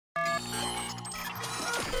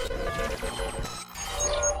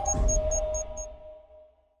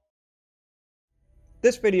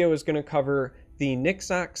This video is going to cover the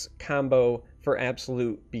Nix-Ox combo for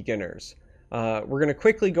absolute beginners. We're going to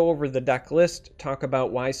quickly go over the deck list, talk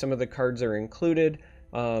about why some of the cards are included.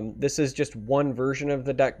 This is just one version of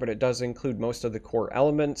the deck, but it does include most of the core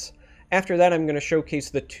elements. After that, I'm going to showcase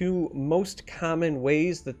the two most common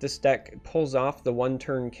ways that this deck pulls off the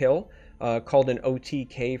one-turn kill, called an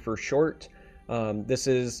OTK for short. This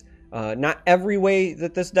is not every way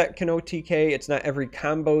that this deck can OTK. It's not every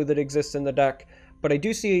combo that exists in the deck. But I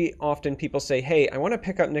do see often people say, hey, I want to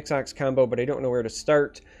pick up Nix-Ox combo, but I don't know where to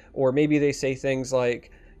start. Or maybe they say things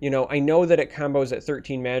like, you know, I know that it combos at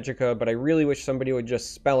 13 Magicka, but I really wish somebody would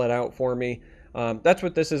just spell it out for me. That's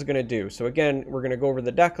what this is going to do. So again, we're going to go over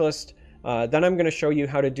the deck list. Then I'm going to show you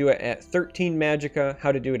how to do it at 13 Magicka,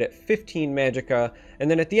 how to do it at 15 Magicka.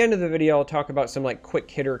 And then at the end of the video, I'll talk about some like quick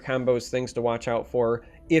hitter combos, things to watch out for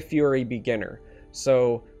if you're a beginner.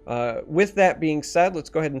 So with that being said, let's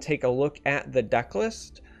go ahead and take a look at the deck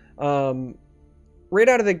list. Right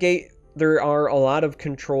out of the gate, there are a lot of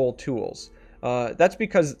control tools. That's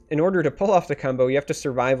because in order to pull off the combo, you have to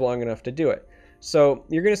survive long enough to do it. So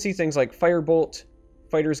you're going to see things like Firebolt,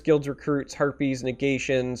 Fighters Guild Recruits, Harpies,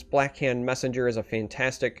 Negations, Blackhand Messenger is a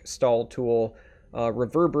fantastic stall tool,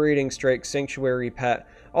 Reverberating Strike, Sanctuary Pet.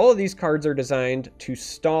 All of these cards are designed to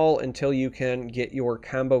stall until you can get your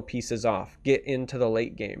combo pieces off, get into the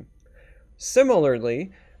late game.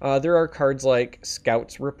 Similarly, there are cards like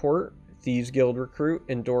Scout's Report, Thieves Guild Recruit,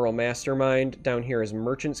 Endoral Mastermind. Down here is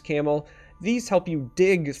Merchant's Camel. These help you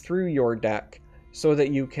dig through your deck so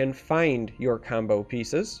that you can find your combo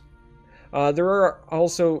pieces. There are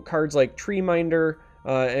also cards like Tree Minder,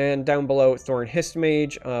 and down below Thorn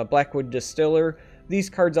Histmage, Blackwood Distiller. These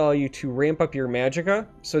cards allow you to ramp up your Magicka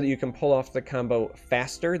so that you can pull off the combo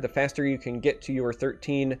faster. The faster you can get to your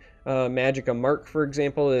 13 Magicka mark, for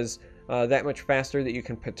example, is that much faster that you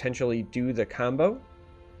can potentially do the combo.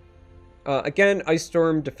 Again, Ice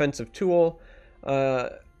Storm, defensive tool.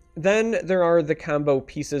 Then there are the combo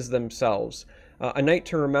pieces themselves. A Night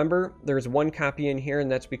to Remember, there's one copy in here,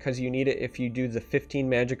 and that's because you need it if you do the 15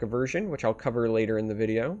 Magicka version, which I'll cover later in the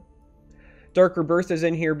video. Dark Rebirth is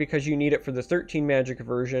in here because you need it for the 13 Magicka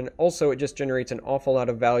version. Also, it just generates an awful lot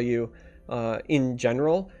of value in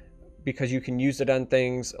general, because you can use it on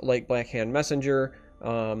things like Blackhand Messenger,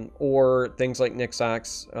 or things like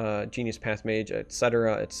Nix-Ox, Genius Path Mage,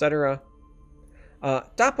 etc., etc.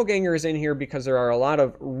 Doppelganger is in here because there are a lot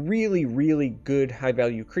of really, really good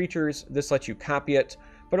high-value creatures. This lets you copy it,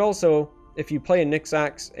 but also, if you play a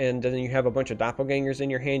Nix-Ox and then you have a bunch of Doppelgangers in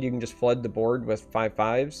your hand, you can just flood the board with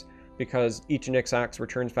 5/5s, because each Nix-Ox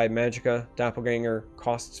returns 5 Magicka, Doppelganger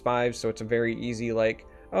costs 5, so it's a very easy, like,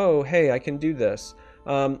 oh, hey, I can do this.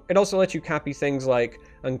 It also lets you copy things like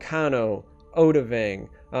Unkano, Odavang.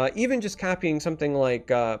 Even just copying something like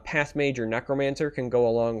Path Mage or Necromancer can go a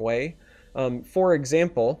long way. For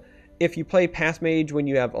example, if you play Path Mage when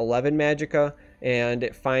you have 11 Magicka and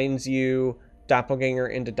it finds you Doppelganger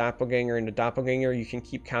into Doppelganger into Doppelganger, you can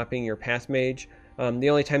keep copying your Path Mage. The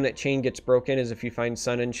only time that chain gets broken is if you find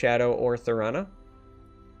Sun and Shadow or Thorana.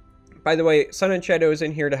 By the way, Sun and Shadow is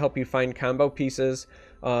in here to help you find combo pieces,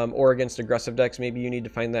 or against aggressive decks. Maybe you need to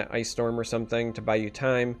find that Ice Storm or something to buy you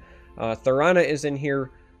time. Thorana is in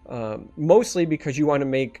here mostly because you want to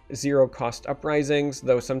make zero cost uprisings,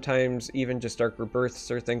 though sometimes even just Dark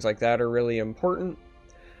Rebirths or things like that are really important.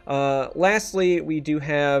 Lastly, we do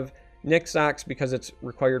have Nix-Ox because it's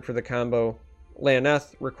required for the combo.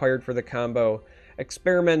 Laneth, required for the combo.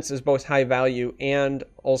 Experiments is both high value and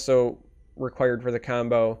also required for the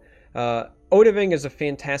combo. Odavang is a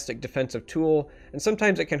fantastic defensive tool, and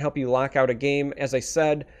sometimes it can help you lock out a game. As I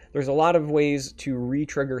said, there's a lot of ways to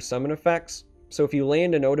re-trigger summon effects. So if you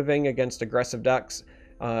land an Odavang against aggressive decks,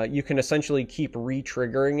 you can essentially keep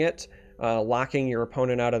re-triggering it, locking your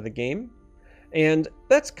opponent out of the game. And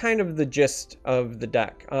that's kind of the gist of the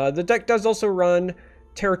deck. The deck does also run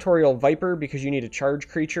Territorial Viper because you need a charge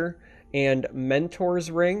creature, and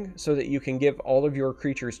Mentor's Ring so that you can give all of your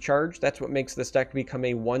creatures charge. That's what makes this deck become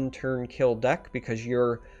a one-turn kill deck, because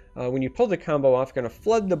you're, when you pull the combo off, going to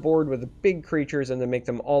flood the board with big creatures and then make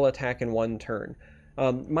them all attack in one turn.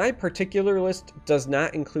 My particular list does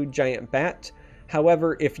not include Giant Bat.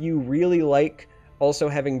 However, if you really like also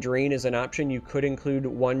having Drain as an option, you could include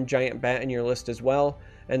one Giant Bat in your list as well.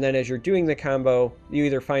 And then as you're doing the combo, you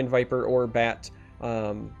either find Viper or Bat.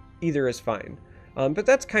 Either is fine. But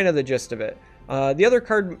that's kind of the gist of it. The other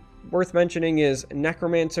card worth mentioning is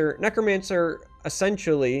Necromancer. Necromancer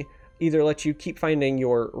essentially either lets you keep finding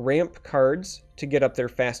your ramp cards to get up there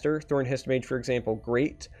faster. Thorn Histmage, for example,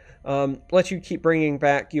 great. Lets you keep bringing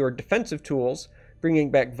back your defensive tools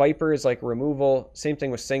Bringing back Viper is like removal. Same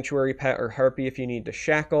thing with Sanctuary Pet or Harpy if you need to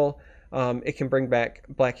shackle. It can bring back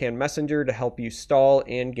Blackhand Messenger to help you stall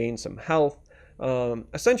and gain some health.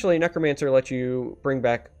 Essentially, Necromancer lets you bring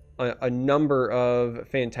back a number of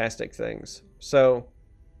fantastic things. So,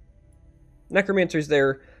 Necromancer's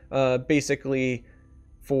there basically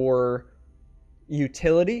for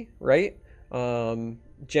utility, right?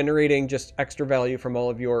 Generating just extra value from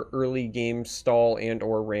all of your early game stall and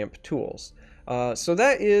or ramp tools. So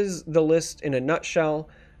that is the list in a nutshell.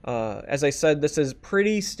 As I said, this is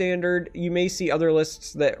pretty standard. You may see other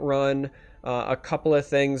lists that run a couple of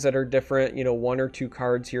things that are different, you know, 1 or 2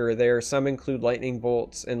 cards here or there. Some include lightning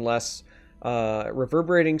bolts and less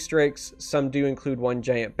reverberating strikes. Some do include 1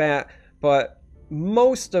 giant bat, but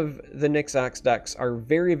most of the Nix-Ox decks are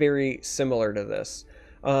very, very similar to this.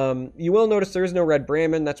 You will notice there is no Red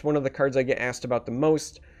Brahmin. That's one of the cards I get asked about the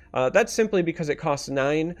most. That's simply because it costs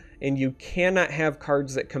 9, and you cannot have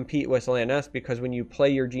cards that compete with Laneth, because when you play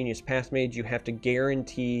your Genius Pathmage, you have to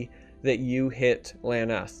guarantee that you hit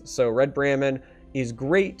Laneth. So Red Brahmin is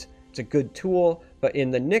great, it's a good tool, but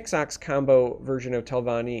in the Nix-Ox combo version of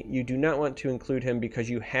Telvanni, you do not want to include him because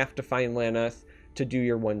you have to find Laneth to do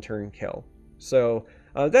your 1-turn kill. So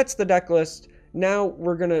that's the deck list. Now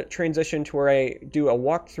we're going to transition to where I do a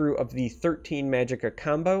walkthrough of the 13 Magicka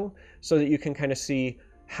combo so that you can kind of see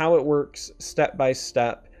how it works step by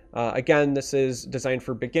step. Again, this is designed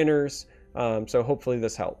for beginners, so hopefully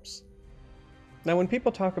this helps. Now when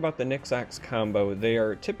people talk about the Nix-Ox combo, they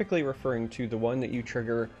are typically referring to the one that you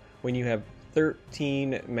trigger when you have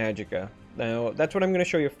 13 Magicka. Now that's what I'm going to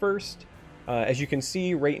show you first. As you can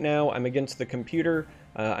see right now, I'm against the computer.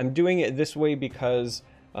 I'm doing it this way because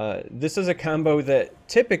this is a combo that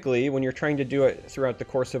typically, when you're trying to do it throughout the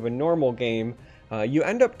course of a normal game, you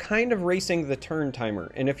end up kind of racing the turn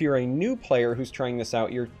timer. And if you're a new player who's trying this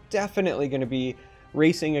out, you're definitely going to be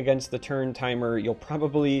racing against the turn timer. You'll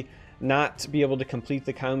probably not be able to complete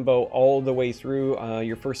the combo all the way through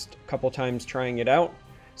your first couple times trying it out.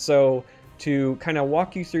 So to kind of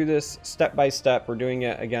walk you through this step by step, we're doing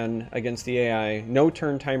it again against the AI. No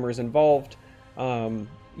turn timers involved.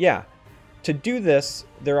 Yeah. To do this,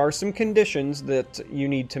 there are some conditions that you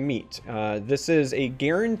need to meet. This is a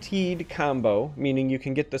guaranteed combo, meaning you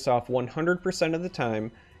can get this off 100% of the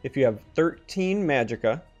time if you have 13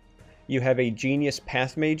 Magicka, you have a Genius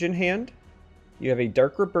Pathmage in hand, you have a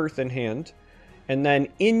Dark Rebirth in hand, and then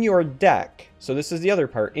in your deck, so this is the other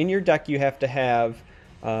part, in your deck you have to have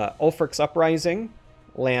Ulfric's Uprising,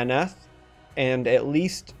 Laneth, and at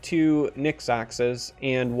least 2 Nix-Oxes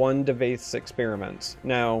and 1 Devaith's Experiments.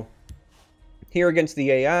 Now, here against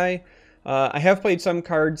the AI, I have played some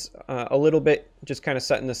cards a little bit, just kind of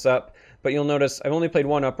setting this up, but you'll notice I've only played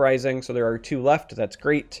 1 Uprising, so there are 2 left. That's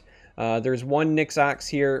great. There's 1 Nix-Ox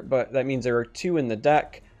here, but that means there are 2 in the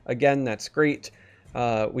deck. Again, that's great.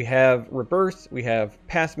 We have Rebirth, we have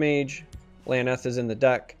Pathmage, Laneth is in the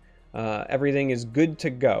deck. Everything is good to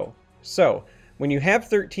go. So, when you have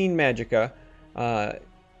 13 Magicka,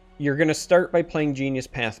 you're going to start by playing Genius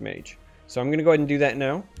Pathmage. So I'm going to go ahead and do that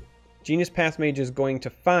now. Genius Pathmage is going to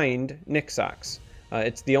find Nix-Ox.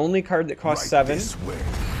 It's the only card that costs 7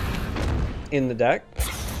 in the deck,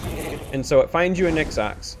 and so it finds you a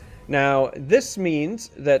Nix-Ox. Now, this means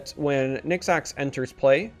that when Nix-Ox enters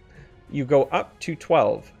play, you go up to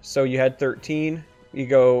 12. So you had 13, you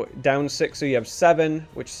go down 6, so you have 7,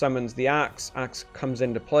 which summons the Ox. Ox comes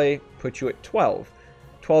into play, puts you at 12.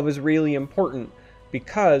 12 is really important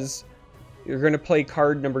because you're going to play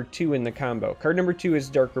card number 2 in the combo. Card number 2 is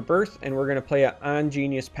Dark Rebirth, and we're going to play it on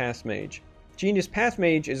Genius Pathmage. Genius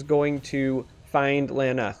Pathmage is going to find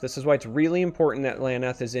Laneth. This is why it's really important that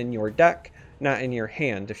Laneth is in your deck, not in your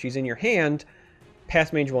hand. If she's in your hand,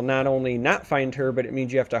 Pathmage will not only not find her, but it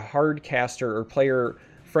means you have to hard cast her or play her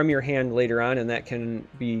from your hand later on, and that can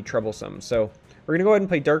be troublesome. So we're going to go ahead and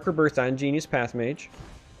play Dark Rebirth on Genius Pathmage.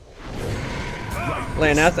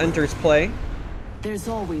 Laneth enters play. There's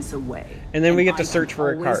always a way. And then we get to search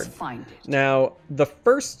for a card. Now, the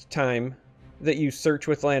first time that you search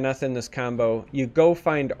with Laneth in this combo, you go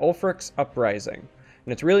find Ulfric's Uprising.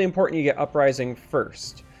 And it's really important you get Uprising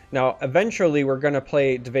first. Now, eventually we're going to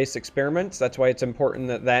play Devaith's Experiments. That's why it's important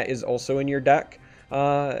that that is also in your deck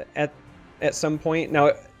at some point.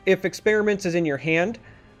 Now, if Experiments is in your hand,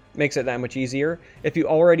 makes it that much easier. If you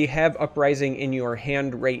already have Uprising in your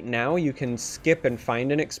hand right now, you can skip and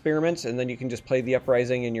find an Experiment, and then you can just play the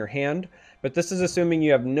Uprising in your hand. But this is assuming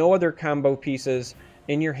you have no other combo pieces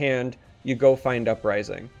in your hand. You go find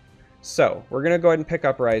Uprising. So, we're going to go ahead and pick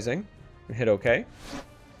Uprising and hit OK.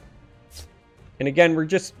 And again, we're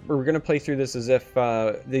going to play through this as if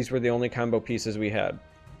these were the only combo pieces we had.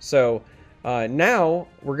 So, Now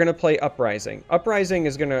we're going to play Uprising. Uprising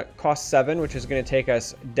is going to cost 7, which is going to take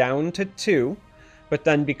us down to 2. But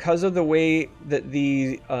then because of the way that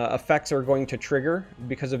the effects are going to trigger,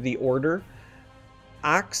 because of the order,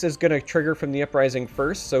 Ox is going to trigger from the Uprising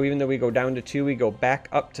first. So even though we go down to 2, we go back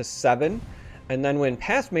up to 7. And then when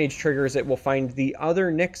Pathmage triggers, it will find the other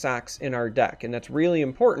Nix-Ox in our deck. And that's really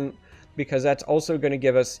important because that's also going to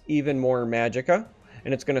give us even more Magicka.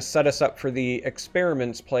 And it's going to set us up for the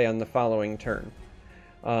Experiments play on the following turn.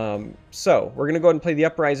 So we're going to go ahead and play the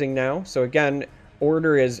Uprising now. So again,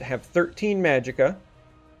 order is have 13 Magicka,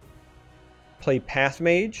 play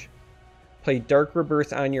Pathmage, play Dark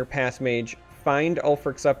Rebirth on your Pathmage, find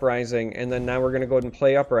Ulfric's Uprising, and then now we're going to go ahead and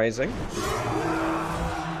play Uprising.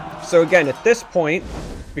 So again, at this point,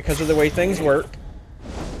 because of the way things work,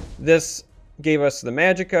 this gave us the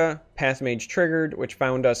Magicka, Pathmage triggered, which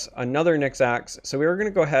found us another Nix-Ox. So we were going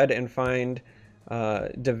to go ahead and find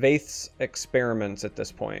Devaith's Experiments at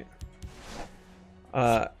this point.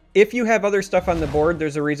 If you have other stuff on the board,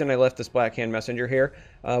 there's a reason I left this Black Hand Messenger here.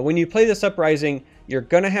 When you play this Uprising, you're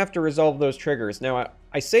going to have to resolve those triggers. Now,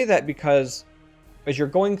 I say that because as you're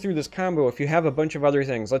going through this combo, if you have a bunch of other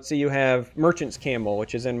things, let's say you have Merchant's Camel,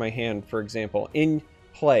 which is in my hand, for example, in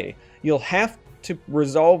play, you'll have to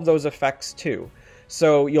resolve those effects too.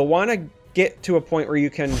 So you'll want to get to a point where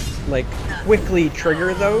you can like quickly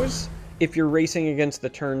trigger those if you're racing against the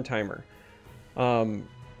turn timer.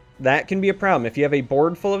 That can be a problem. If you have a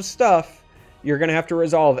board full of stuff, you're going to have to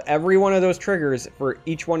resolve every one of those triggers for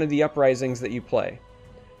each one of the Uprisings that you play.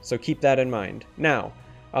 So keep that in mind. Now,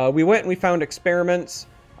 we went and we found Experiments.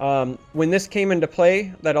 When this came into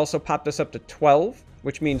play, that also popped us up to 12,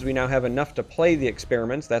 which means we now have enough to play the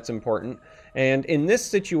Experiments. That's important. And in this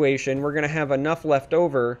situation, we're going to have enough left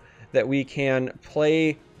over that we can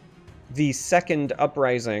play the second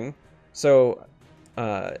Uprising. So,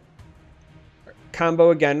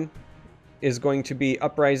 combo again is going to be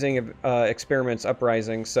Uprising, Experiments,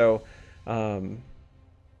 Uprising. So,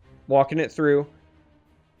 walking it through,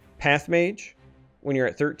 Pathmage, when you're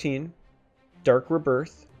at 13, Dark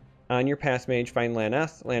Rebirth, on your Pathmage, find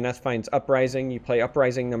Laneth. Laneth finds Uprising, you play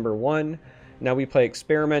Uprising number 1. Now we play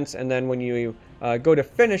Experiments, and then when you go to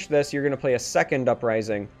finish this, you're going to play a second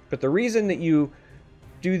Uprising. But the reason that you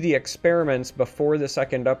do the Experiments before the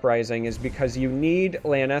second Uprising is because you need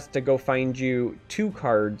Laneth to go find you 2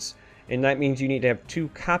 cards, and that means you need to have 2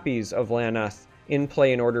 copies of Laneth in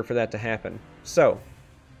play in order for that to happen. So,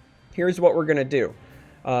 here's what we're going to do.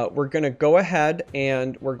 We're going to go ahead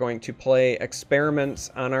and we're going to play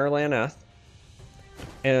Experiments on our Laneth.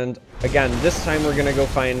 And again, this time we're going to go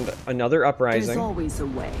find another Uprising. There's always a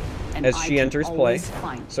way, and as she enters play.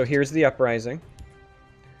 So here's the Uprising.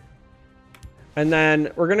 And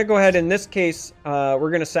then we're going to go ahead, in this case, we're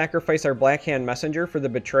going to sacrifice our Black Hand Messenger for the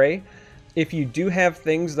Betray. If you do have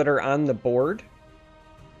things that are on the board,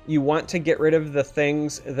 you want to get rid of the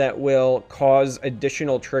things that will cause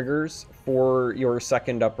additional triggers for your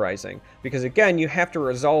second Uprising. Because again, you have to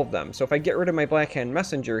resolve them. So if I get rid of my Black Hand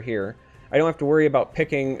Messenger here, I don't have to worry about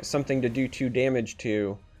picking something to do 2 damage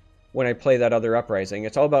to when I play that other Uprising.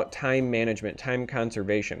 It's all about time management, time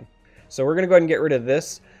conservation. So we're going to go ahead and get rid of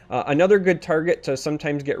this. Another good target to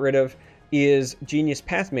sometimes get rid of is Genius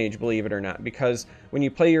Pathmage, believe it or not. Because when you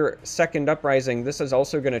play your second Uprising, this is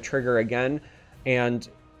also going to trigger again. And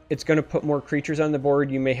it's going to put more creatures on the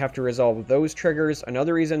board. You may have to resolve those triggers.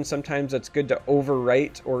 Another reason sometimes it's good to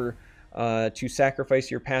overwrite or to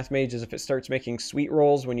sacrifice your Pathmage is if it starts making sweet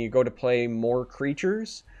rolls when you go to play more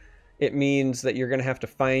creatures. It means that you're going to have to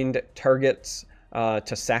find targets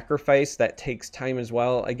to sacrifice. That takes time as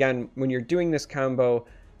well. Again, when you're doing this combo,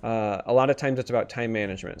 a lot of times it's about time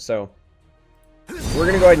management. So we're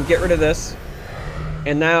going to go ahead and get rid of this.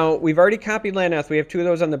 And now we've already copied Laneth. We have 2 of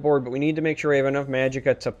those on the board, but we need to make sure we have enough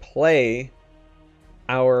Magicka to play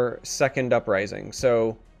our second Uprising.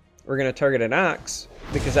 So we're going to target an Ox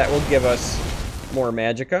because that will give us more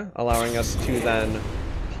Magicka, allowing us to then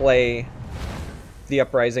play the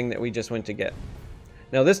Uprising that we just went to get.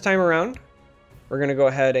 Now this time around, we're going to go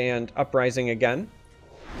ahead and Uprising again.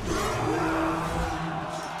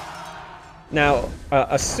 Now,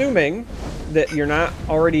 assuming that you're not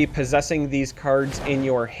already possessing these cards in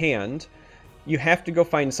your hand, you have to go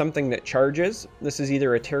find something that charges. This is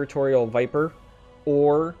either a Territorial Viper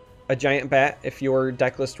or a Giant Bat if your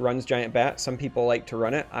deck list runs Giant Bat. Some people like to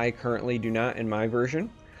run it. I currently do not in my version.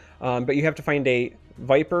 But you have to find a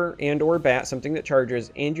Viper and or Bat, something that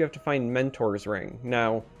charges, and you have to find Mentor's Ring.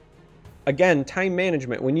 Now, again, time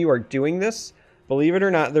management. When you are doing this, believe it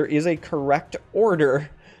or not, there is a correct order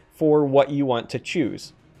for what you want to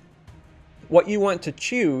choose. What you want to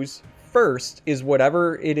choose first is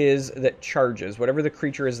whatever it is that charges, whatever the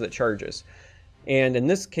creature is that charges. And in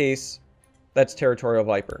this case, that's Territorial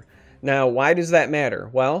Viper. Now, why does that matter?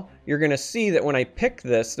 Well, you're going to see that when I pick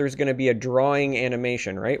this, there's going to be a drawing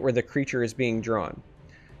animation, right, where the creature is being drawn.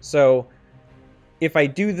 So if I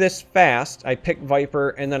do this fast, I pick Viper,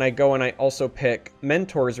 and then I go and I also pick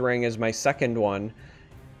Mentor's Ring as my second one,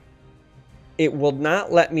 it will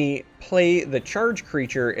not let me play the charge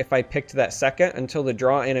creature if I picked that second until the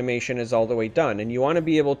draw animation is all the way done. And you want to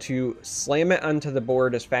be able to slam it onto the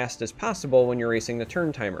board as fast as possible when you're racing the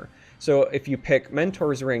turn timer. So if you pick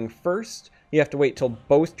Mentor's Ring first, you have to wait till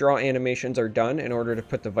both draw animations are done in order to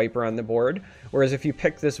put the Viper on the board. Whereas if you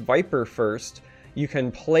pick this Viper first, you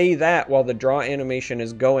can play that while the draw animation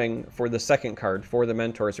is going for the second card, for the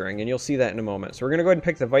Mentor's Ring. And you'll see that in a moment. So we're going to go ahead and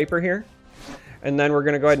pick the Viper here. And then we're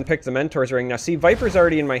going to go ahead and pick the Mentor's Ring. Now see, Viper's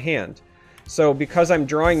already in my hand. So because I'm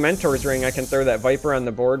drawing Mentor's Ring, I can throw that Viper on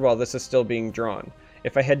the board while this is still being drawn.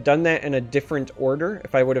 If I had done that in a different order,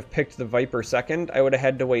 if I would have picked the Viper second, I would have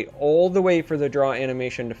had to wait all the way for the draw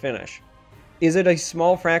animation to finish. Is it a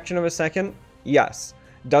small fraction of a second? Yes.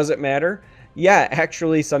 Does it matter? Yeah,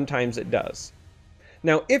 actually sometimes it does.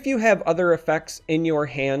 Now, if you have other effects in your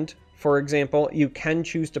hand, for example, you can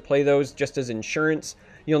choose to play those just as insurance.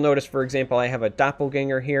 You'll notice, for example, I have a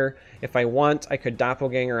Doppelganger here. If I want, I could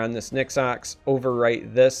Doppelganger on this Nix-Ox,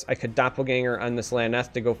 overwrite this. I could Doppelganger on this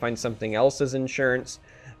Laneth to go find something else as insurance.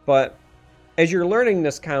 But as you're learning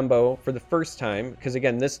this combo for the first time, because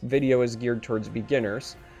again, this video is geared towards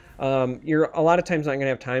beginners, you're a lot of times not going to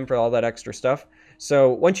have time for all that extra stuff. So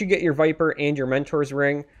once you get your Viper and your Mentor's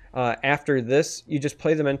Ring, after this, you just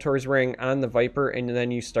play the Mentor's Ring on the Viper and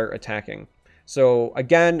then you start attacking. So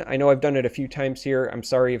again, I know I've done it a few times here. I'm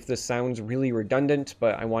sorry if this sounds really redundant,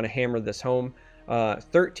 but I want to hammer this home.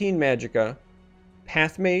 13 Magicka,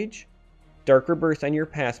 Path Mage, Darker Birth on your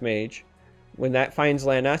Path Mage. When that finds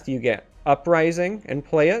Laneth, you get Uprising and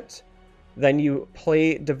play it. Then you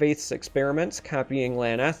play Devaith's Experiments, copying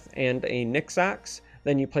Laneth and a Nix-Ox.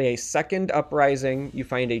 Then you play a second Uprising, you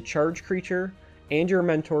find a charge creature and your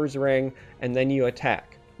Mentor's Ring, and then you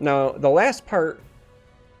attack. Now, the last part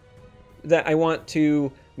that I want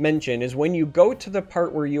to mention is when you go to the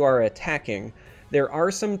part where you are attacking, there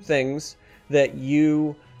are some things that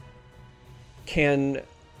you can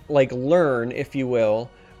like learn, if you will,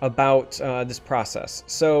 about this process.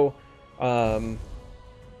 So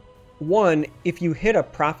one, if you hit a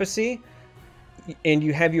prophecy and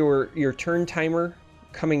you have your turn timer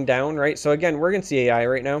coming down, right? So again, we're going to see AI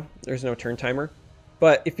right now. There's no turn timer.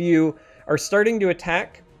 But if you are starting to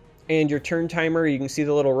attack and your turn timer, you can see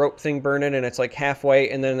the little rope thing burning and it's like halfway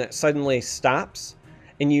and then it suddenly stops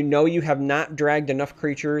and you know you have not dragged enough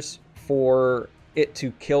creatures for it to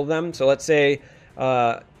kill them. So let's say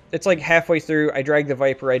it's like halfway through, I drag the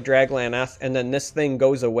Viper, I drag Laneth, and then this thing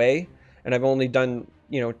goes away and I've only done,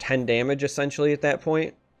 10 damage essentially at that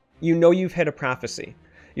point. You know you've hit a prophecy.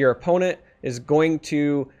 Your opponent is going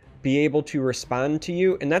to be able to respond to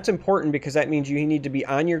you, and that's important because that means you need to be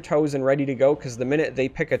on your toes and ready to go, because the minute they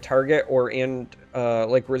pick a target or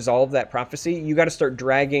resolve that prophecy, you got to start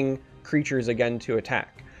dragging creatures again to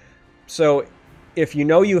attack. So if you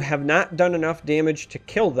know you have not done enough damage to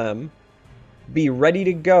kill them, be ready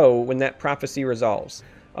to go when that prophecy resolves.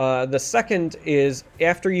 The second is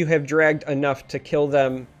after you have dragged enough to kill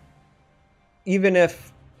them, even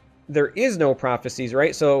if there is no prophecies,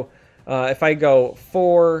 right? So if I go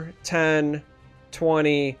 4, 10,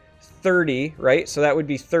 20, 30, right? So that would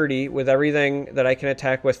be 30 with everything that I can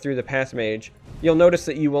attack with through the Path Mage. You'll notice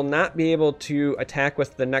that you will not be able to attack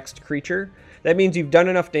with the next creature. That means you've done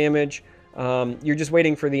enough damage. You're just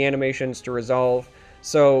waiting for the animations to resolve.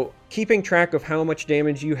 So keeping track of how much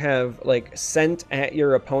damage you have sent at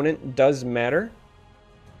your opponent does matter,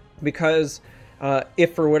 because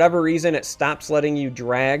if for whatever reason it stops letting you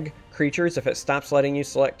drag creatures, if it stops letting you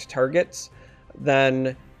select targets,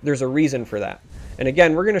 then there's a reason for that. And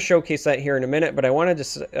again, we're going to showcase that here in a minute, but I wanted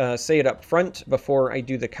to say it up front before I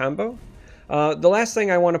do the combo. The last thing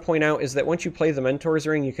I want to point out is that once you play the Mentor's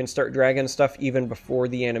Ring, you can start dragging stuff even before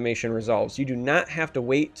the animation resolves. You do not have to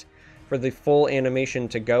wait for the full animation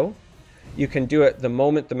to go. You can do it the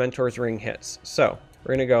moment the Mentor's Ring hits. So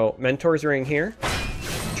we're going to go Mentor's Ring here,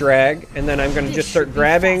 drag, and then I'm going to just start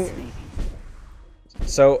grabbing.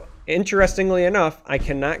 So interestingly enough, I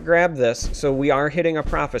cannot grab this, so we are hitting a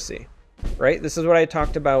prophecy, right? This is what I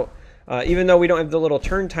talked about. Even though we don't have the little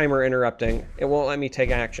turn timer interrupting, it won't let me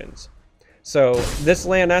take actions. So this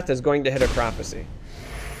Laneth is going to hit a prophecy.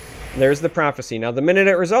 There's the prophecy. Now the minute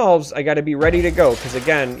it resolves, I got to be ready to go, because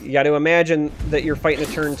again, you got to imagine that you're fighting a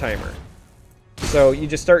turn timer. So you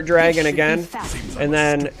just start dragging again, and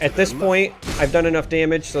then at this point, I've done enough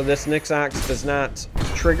damage so this Nix-Ox does not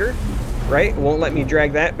trigger, right? It won't let me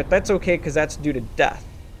drag that, but that's okay because that's due to death.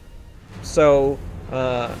 So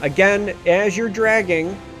again, as you're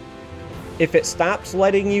dragging, if it stops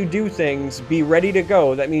letting you do things, be ready to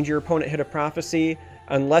go. That means your opponent hit a prophecy,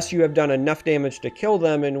 unless you have done enough damage to kill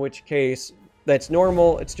them, in which case that's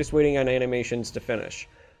normal. It's just waiting on animations to finish.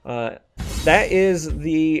 That is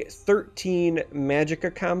the 13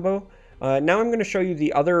 Magicka combo. Now I'm going to show you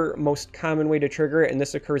the other most common way to trigger it, and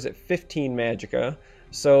this occurs at 15 Magicka.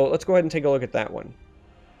 So let's go ahead and take a look at that one.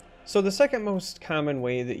 So the second most common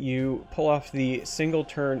way that you pull off the single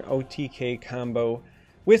turn OTK combo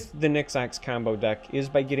with the Nix-Ox combo deck is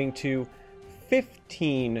by getting to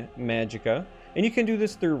 15 Magicka. And you can do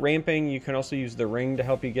this through ramping. You can also use the ring to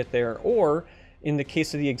help you get there, or in the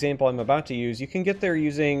case of the example I'm about to use, you can get there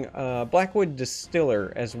using Blackwood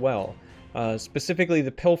Distiller as well. Specifically,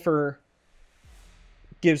 the Pilfer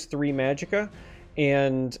gives 3 Magicka,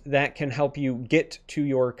 and that can help you get to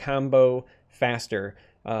your combo faster.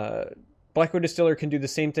 Blackwood Distiller can do the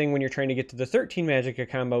same thing when you're trying to get to the 13 Magicka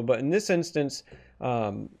combo, but in this instance,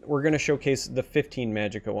 we're going to showcase the 15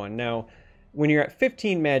 Magicka one. Now, when you're at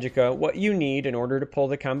 15 Magicka, what you need in order to pull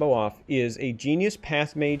the combo off is a Genius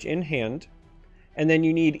Path Mage in hand, and then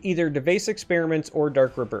you need either Devace Experiments or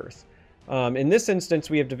Dark Rebirth. In this instance,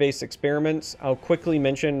 we have Devace Experiments. I'll quickly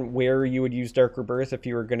mention where you would use Dark Rebirth if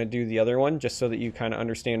you were going to do the other one, just so that you kind of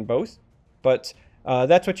understand both. But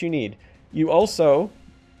that's what you need. You also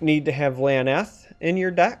need to have Laneth in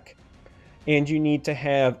your deck, and you need to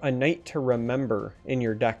have a Night to Remember in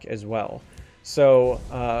your deck as well. So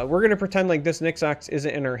we're going to pretend like this Nix-Ox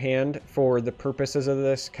isn't in our hand for the purposes of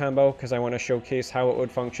this combo, because I want to showcase how it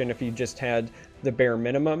would function if you just had the bare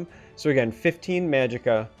minimum. So again, 15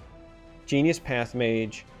 Magicka, Genius Path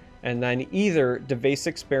Mage, and then either Devace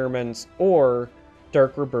Experiments or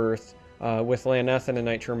Dark Rebirth with Laneth and a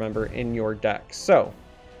Night to Remember in your deck. So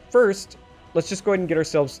first, let's just go ahead and get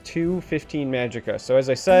ourselves to 15 Magicka. So as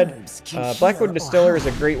I said, Blackwood Distiller is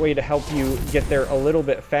a great way to help you get there a little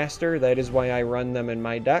bit faster. That is why I run them in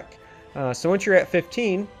my deck. So once you're at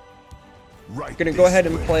 15, you're going to go ahead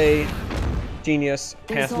and play Genius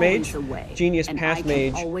Path Mage. Genius Path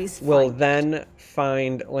Mage will then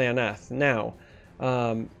find Laneth. Now,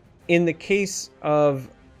 in the case of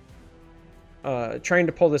trying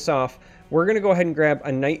to pull this off, we're going to go ahead and grab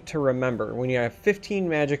a Night to Remember. When you have 15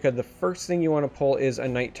 Magicka, the first thing you want to pull is a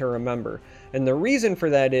Night to Remember. And the reason for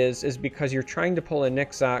that is because you're trying to pull a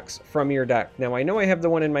Nix-Ox from your deck. Now, I know I have the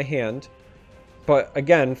one in my hand, but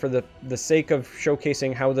again, for the sake of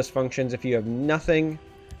showcasing how this functions, if you have nothing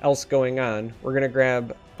else going on, we're going to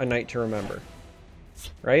grab a Night to Remember,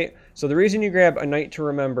 right? So the reason you grab a Night to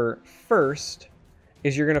Remember first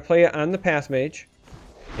is you're going to play it on the Path Mage,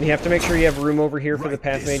 and you have to make sure you have room over here for the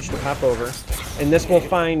Path Mage to pop over, and this will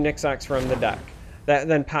find Nix-Ox from the deck. That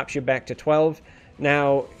then pops you back to 12.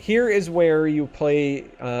 Now, here is where you play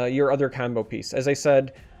your other combo piece. As I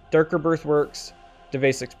said, Dark Rebirth works,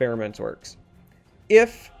 Devace Experiments works.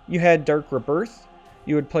 If you had Dark Rebirth,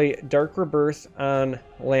 you would play Dark Rebirth on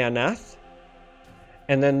Laneth,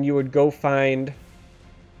 and then you would go find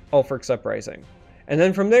Ulfric's Uprising. And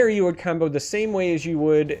then from there, you would combo the same way as you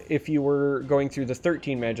would if you were going through the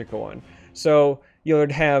 13 Magicka one. So you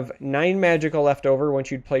would have 9 Magicka left over once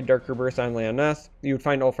you'd played Dark Rebirth on Laneth. You would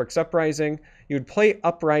find Ulfric's Uprising. You would play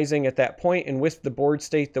Uprising at that point, and with the board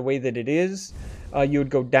state the way that it is, you would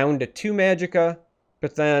go down to 2 Magicka,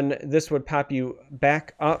 but then this would pop you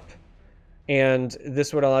back up, and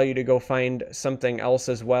this would allow you to go find something else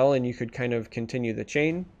as well, and you could kind of continue the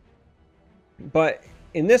chain. But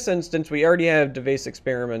in this instance, we already have Devace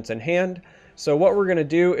Experiments in hand, so what we're going to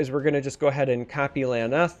do is we're going to just go ahead and copy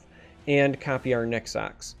Laneth and copy our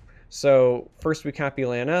Nix-Ox. So first we copy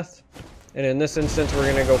Laneth, and in this instance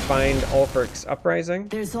we're going to go find Ulfric's Uprising.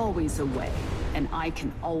 There's always a way, and I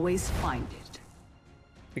can always find it.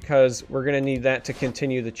 Because we're going to need that to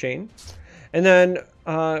continue the chain. And then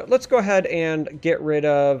let's go ahead and get rid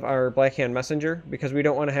of our Blackhand Messenger, because we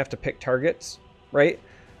don't want to have to pick targets, right?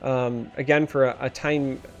 Again, for a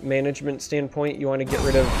time management standpoint, you want to get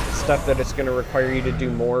rid of stuff that it's going to require you to do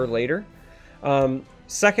more later.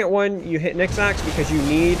 Second one, you hit Nix-Ox because you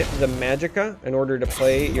need the Magicka in order to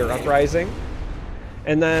play your Uprising.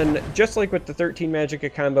 And then, just like with the 13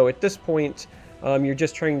 Magicka combo, at this point, you're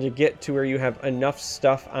just trying to get to where you have enough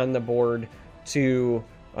stuff on the board to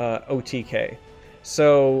OTK.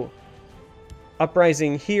 So,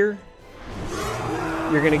 Uprising here,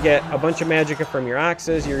 you're going to get a bunch of Magicka from your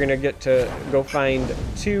Oxes. You're going to get to go find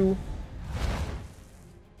 2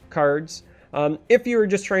 cards. If you were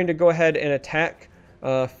just trying to go ahead and attack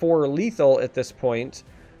for lethal at this point,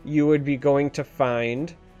 you would be going to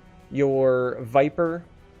find your Viper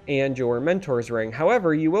and your Mentor's Ring.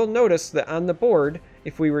 However, you will notice that on the board,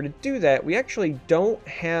 if we were to do that, we actually don't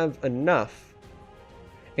have enough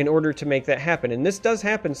in order to make that happen. And this does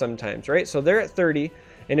happen sometimes, right? So they're at 30,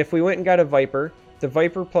 and if we went and got a Viper, the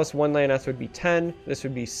Viper plus 1 Lanneth would be 10, this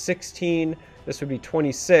would be 16, this would be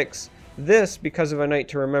 26. This, because of a Night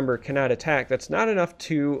to Remember, cannot attack. That's not enough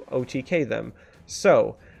to OTK them.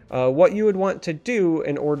 So, what you would want to do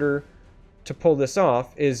in order to pull this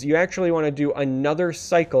off is you actually want to do another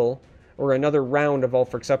cycle or another round of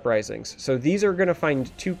Ulfric's Uprisings. So these are going to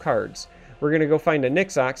find 2 cards. We're going to go find a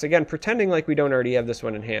Nix-Ox, again, pretending like we don't already have this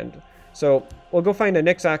one in hand. So we'll go find a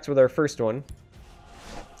Nix-Ox with our first one.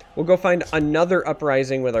 We'll go find another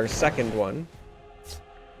Uprising with our second one,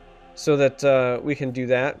 so that we can do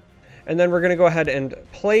that. And then we're going to go ahead and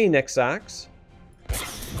play Nix-Ox.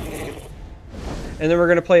 And then we're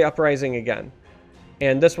going to play Uprising again.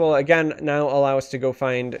 And this will, again, now allow us to go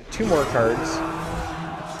find 2 more cards.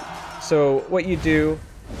 So what you do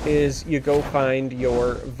is you go find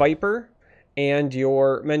your Viper and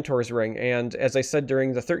your Mentor's Ring. And as I said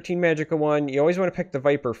during the 13 Magicka one, you always want to pick the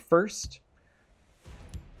Viper first.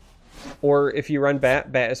 Or if you run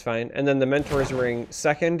Bat, Bat is fine. And then the Mentor's Ring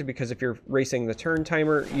second, because if you're racing the turn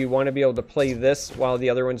timer, you want to be able to play this while the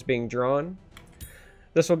other one's being drawn.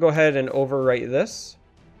 This will go ahead and overwrite this.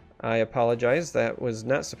 I apologize, that was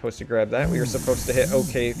not supposed to grab that. We were supposed to hit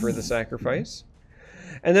OK for the sacrifice.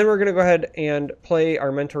 And then we're going to go ahead and play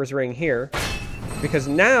our Mentor's Ring here, because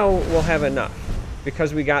now we'll have enough,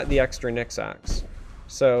 because we got the extra Nix-Ox.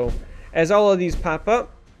 So as all of these pop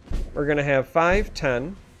up, we're going to have 5,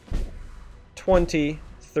 10, 20,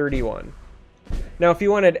 31. Now, if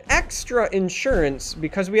you wanted extra insurance,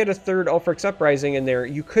 because we had a third Ulfric's Uprising in there,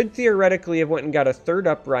 you could theoretically have went and got a third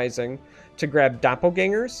Uprising to grab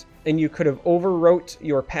Doppelgangers, and you could have overwrote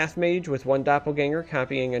your Path Mage with 1 Doppelganger,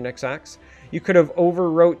 copying a Nix-Ox. You could have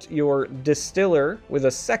overwrote your Distiller with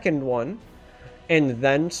a second one, and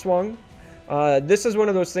then swung. This is one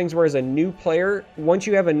of those things where, as a new player, once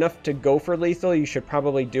you have enough to go for lethal, you should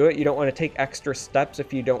probably do it. You don't want to take extra steps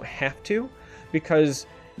if you don't have to, because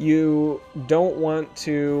you don't want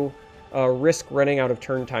to risk running out of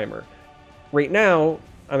turn timer. Right now,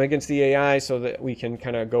 I'm against the AI so that we can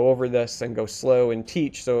kind of go over this and go slow and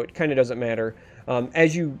teach, so it kind of doesn't matter.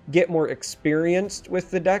 As you get more experienced with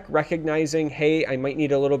the deck, recognizing, hey, I might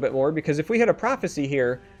need a little bit more, because if we hit a Prophecy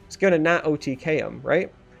here, it's going to not OTK him,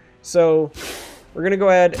 right? So we're going to go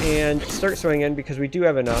ahead and start swinging, because we do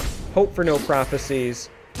have enough. Hope for no Prophecies.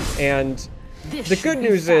 And the good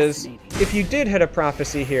news is, if you did hit a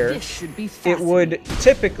Prophecy here, it would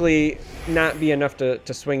typically not be enough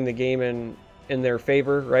to swing the game in their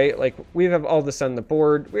favor, right? Like, we have all this on the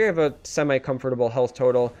board. We have a semi-comfortable health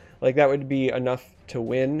total. Like, that would be enough to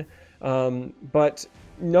win. But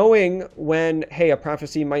knowing when, hey, a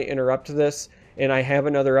Prophecy might interrupt this, and I have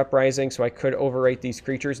another Uprising, so I could overwrite these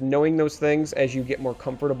creatures, knowing those things as you get more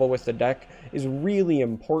comfortable with the deck is really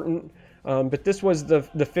important. But this was the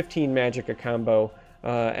 15 Magicka combo,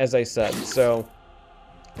 as I said. So,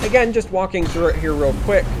 again, just walking through it here real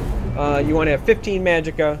quick. You want to have 15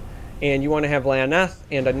 Magicka, and you want to have Lanneth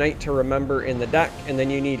and a Night to Remember in the deck, and then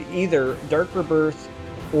you need either Dark Rebirth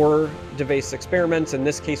or Devace Experiments. In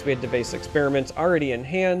this case, we had Devace Experiments already in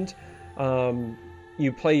hand.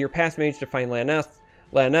 You play your Path Mage to find Lanneth.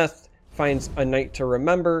 Lanneth finds a Night to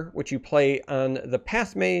Remember, which you play on the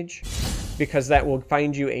Path Mage, because that will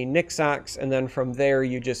find you a Nix-Ox, and then from there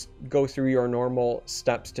you just go through your normal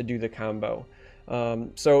steps to do the combo.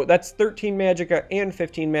 So that's 13 Magicka and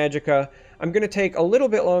 15 Magicka. I'm going to take a little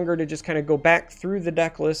bit longer to just kind of go back through the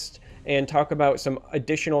deck list and talk about some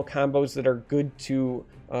additional combos that are good to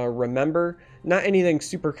remember. Not anything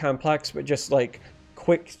super complex, but just like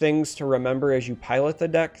quick things to remember as you pilot the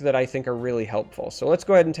deck that I think are really helpful. So let's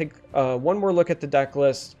go ahead and take one more look at the deck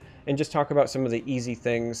list and just talk about some of the easy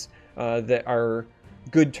things that are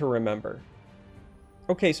good to remember.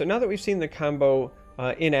 Okay, so now that we've seen the combo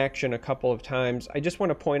in action a couple of times, I just want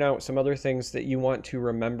to point out some other things that you want to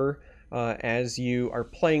remember as you are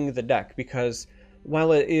playing the deck, because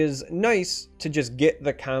while it is nice to just get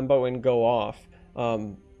the combo and go off,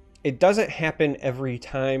 it doesn't happen every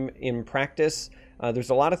time in practice.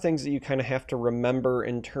 There's a lot of things that you kind of have to remember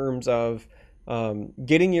in terms of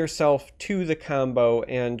getting yourself to the combo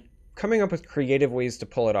and coming up with creative ways to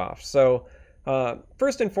pull it off. So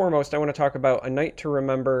first and foremost, I want to talk about a Night to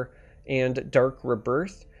Remember and Dark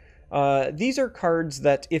Rebirth. These are cards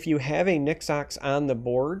that, if you have a Nix-Ox on the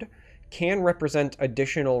board, can represent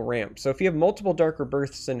additional ramp. So if you have multiple Dark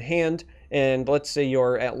Rebirths in hand and let's say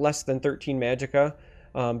you're at less than 13 magicka,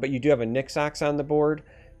 but you do have a Nix-Ox on the board,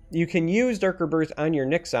 you can use Darker Birth on your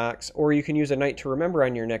Nix-Ox, or you can use a Night to Remember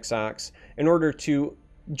on your Nix-Ox in order to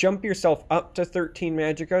jump yourself up to 13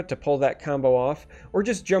 magicka to pull that combo off, or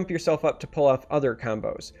just jump yourself up to pull off other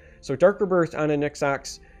combos. So Darker Birth on a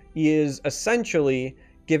Nix-Ox is essentially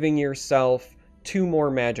giving yourself 2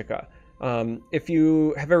 more magicka. If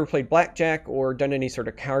you have ever played blackjack or done any sort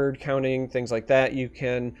of card counting, things like that, you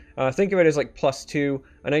can think of it as like +2.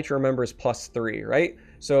 A Night to Remember is +3, right?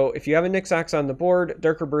 So if you have a Nix-Ox on the board,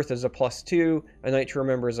 Darker Birth is a +2, a Night to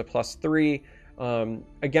Remember is a +3.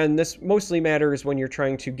 Again, this mostly matters when you're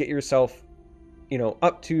trying to get yourself,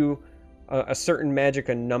 up to a certain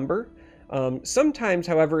magicka number. Sometimes,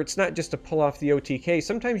 however, it's not just to pull off the OTK.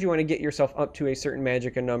 Sometimes you want to get yourself up to a certain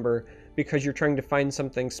magicka number because you're trying to find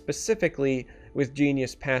something specifically with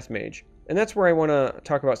Genius Pathmage. And that's where I want to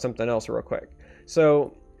talk about something else real quick.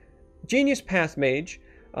 So Genius Pathmage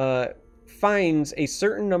finds a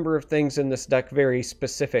certain number of things in this deck very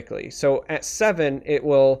specifically. So at 7, it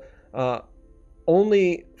will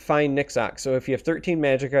only find Nix-Ox. So if you have 13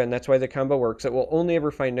 magicka, and that's why the combo works, it will only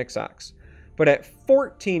ever find Nix-Ox. But at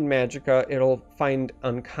 14 magicka, it'll find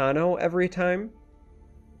Unkano every time.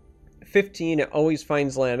 15, it always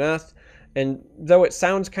finds Laneth. And though it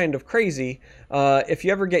sounds kind of crazy, if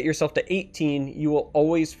you ever get yourself to 18, you will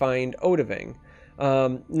always find Odahviing.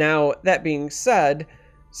 Now, that being said,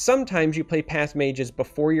 sometimes you play Path Mages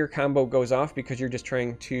before your combo goes off because you're just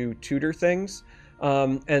trying to tutor things,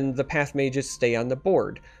 and the Path Mages stay on the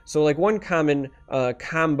board. So like one common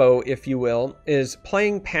combo, if you will, is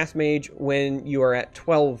playing Path Mage when you are at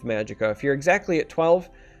 12 magicka. If you're exactly at 12,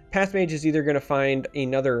 Path Mage is either going to find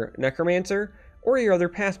another Necromancer or your other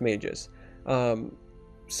Path Mages.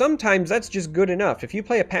 Sometimes that's just good enough. If you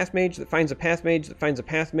play a Path Mage that finds a Path Mage that finds a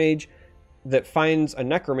Path Mage that finds a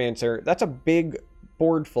Necromancer, that's a big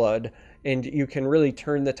board flood, and you can really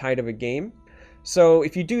turn the tide of a game. So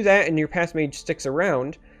if you do that and your Path Mage sticks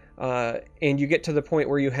around, and you get to the point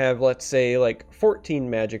where you have, let's say, like 14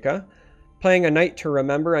 magicka, playing a Night to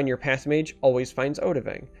Remember on your Path Mage always finds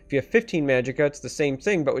Odahviing. If you have 15 magicka, it's the same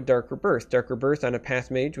thing, but with Darker Birth. Darker Birth on a Path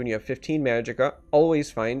Mage, when you have 15 magicka, always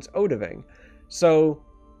finds Odahviing. So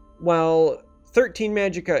while 13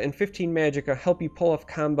 magicka and 15 magicka help you pull off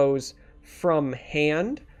combos from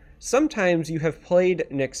hand, sometimes you have played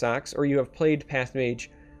Nix-Ox or you have played Path Mage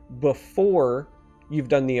before you've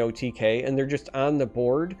done the OTK, and they're just on the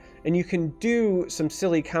board, and you can do some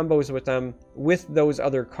silly combos with them with those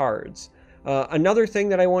other cards. Another thing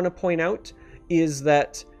that I want to point out is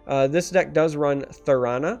that this deck does run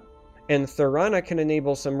Thorana, and Thorana can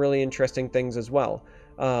enable some really interesting things as well.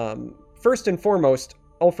 First and foremost,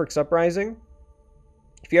 Ulfric's Uprising.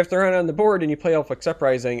 If you have Thorana on the board and you play Ulfric's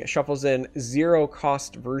Uprising, it shuffles in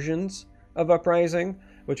 0-cost versions of Uprising,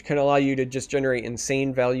 which can allow you to just generate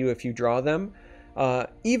insane value if you draw them.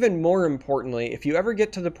 Even more importantly, if you ever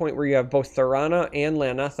get to the point where you have both Thorana and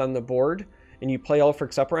Laneth on the board, and you play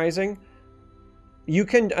Ulfric's Uprising, you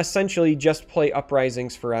can essentially just play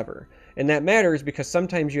Uprisings forever. And that matters because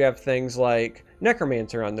sometimes you have things like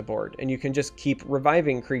Necromancer on the board, and you can just keep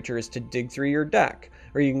reviving creatures to dig through your deck.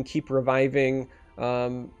 Or you can keep reviving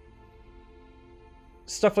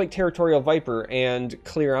stuff like Territorial Viper and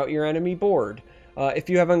clear out your enemy board. If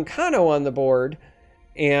you have Unkano on the board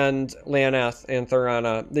and Laneth and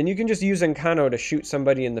Thorana, then you can just use Unkano to shoot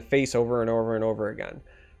somebody in the face over and over and over again.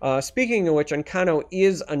 Speaking of which, Unkano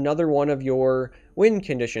is another one of your win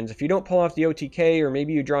conditions. If you don't pull off the OTK, or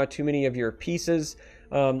maybe you draw too many of your pieces,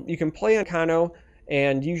 you can play Unkano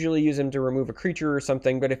and usually use him to remove a creature or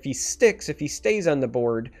something, but if he stays on the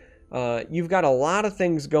board, you've got a lot of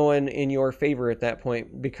things going in your favor at that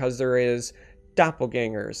point, because there is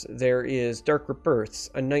Doppelgangers, there is Darker Births,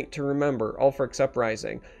 a Night to Remember, Ulfric's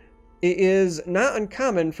Uprising. It is not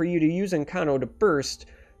uncommon for you to use Unkano to burst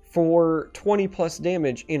for 20 plus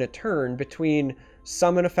damage in a turn between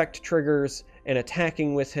summon effect triggers and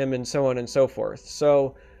attacking with him and so on and so forth.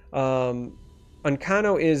 So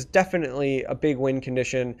Unkano is definitely a big win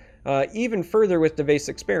condition, even further with Devace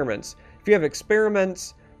Experiments. If you have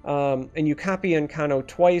Experiments and you copy Unkano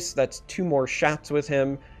twice, that's 2 more shots with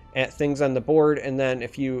him at things on the board. And then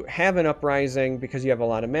if you have an Uprising because you have a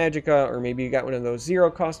lot of magicka, or maybe you got one of those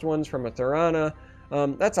 0-cost ones from a Thorana,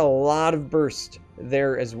 that's a lot of burst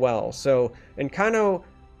there as well. So Unkano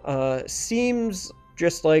seems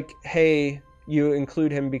just like, hey, you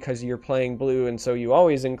include him because you're playing blue, and so you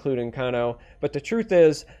always include Unkano. But the truth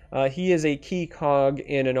is, he is a key cog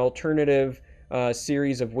in an alternative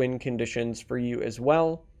series of win conditions for you as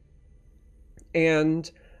well.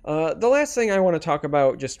 And the last thing I want to talk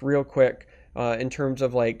about just real quick in terms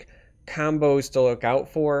of like combos to look out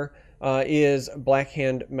for is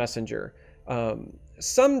Blackhand Messenger.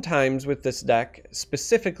 Sometimes with this deck,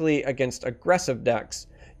 specifically against aggressive decks,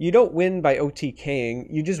 you don't win by OTKing,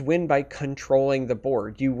 you just win by controlling the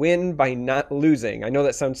board. You win by not losing. I know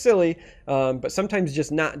that sounds silly, but sometimes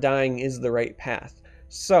just not dying is the right path.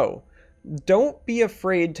 So, don't be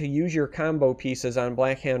afraid to use your combo pieces on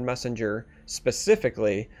Blackhand Messenger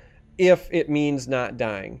specifically if it means not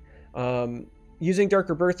dying. Using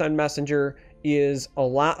Darker Birth on Messenger is a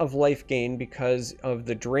lot of life gain because of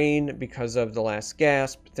the drain, because of the last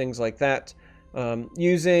gasp, things like that.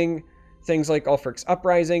 Using things like Ulfric's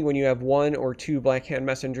Uprising when you have 1 or 2 Blackhand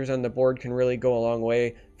Messengers on the board can really go a long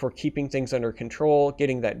way for keeping things under control,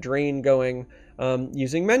 getting that drain going.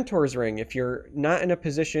 Using Mentor's Ring, if you're not in a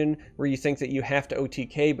position where you think that you have to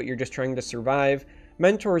OTK but you're just trying to survive,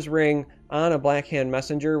 Mentor's Ring on a Blackhand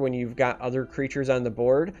Messenger when you've got other creatures on the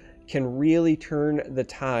board can really turn the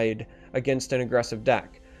tide against an aggressive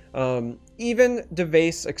deck. Even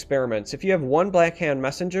Devase Experiments. If you have 1 Blackhand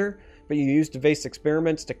Messenger, but you use Devase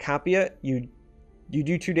Experiments to copy it, you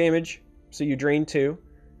do 2 damage, so you drain 2.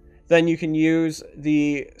 Then you can use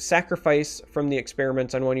the Sacrifice from the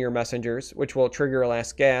Experiments on one of your Messengers, which will trigger a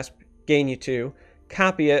last gasp, gain you 2.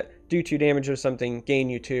 Copy it, do 2 damage or something, gain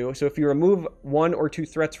you 2. So if you remove 1 or 2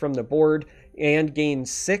 threats from the board and gain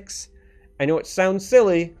 6, I know it sounds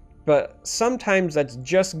silly, but sometimes that's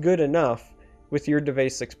just good enough with your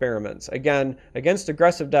Devase Experiments. Again, against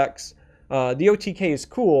aggressive decks, the OTK is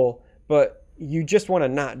cool, but you just want to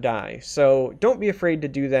not die. So don't be afraid to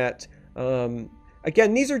do that.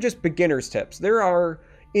 Again, these are just beginner's tips. There are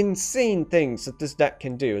insane things that this deck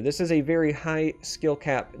can do. This is a very high skill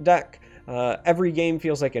cap deck. Every game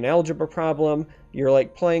feels like an algebra problem. You're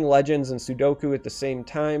like playing Legends and Sudoku at the same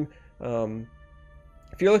time.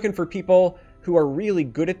 If you're looking for people who are really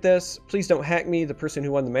good at this, please don't hack me. The person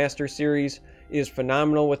who won the Master Series is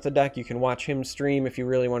phenomenal with the deck. You can watch him stream if you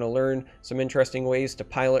really want to learn some interesting ways to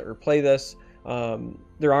pilot or play this.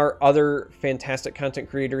 There are other fantastic content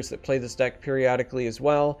creators that play this deck periodically as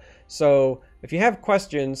well. So if you have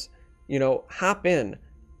questions, hop in.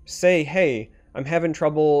 Say, hey, I'm having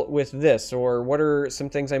trouble with this, or what are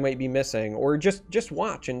some things I might be missing, or just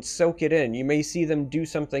watch and soak it in. You may see them do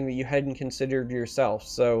something that you hadn't considered yourself.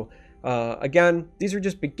 So again, these are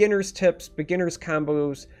just beginner's tips, beginner's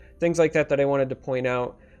combos, things like that I wanted to point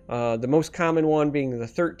out. The most common one being the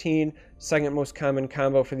 13, second most common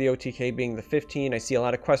combo for the OTK being the 15. I see a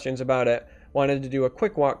lot of questions about it. Wanted to do a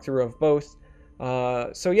quick walkthrough of both.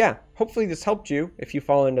 So yeah, hopefully this helped you if you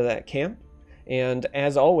fall into that camp. And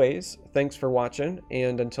as always, thanks for watching,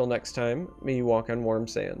 and until next time, may you walk on warm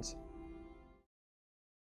sands.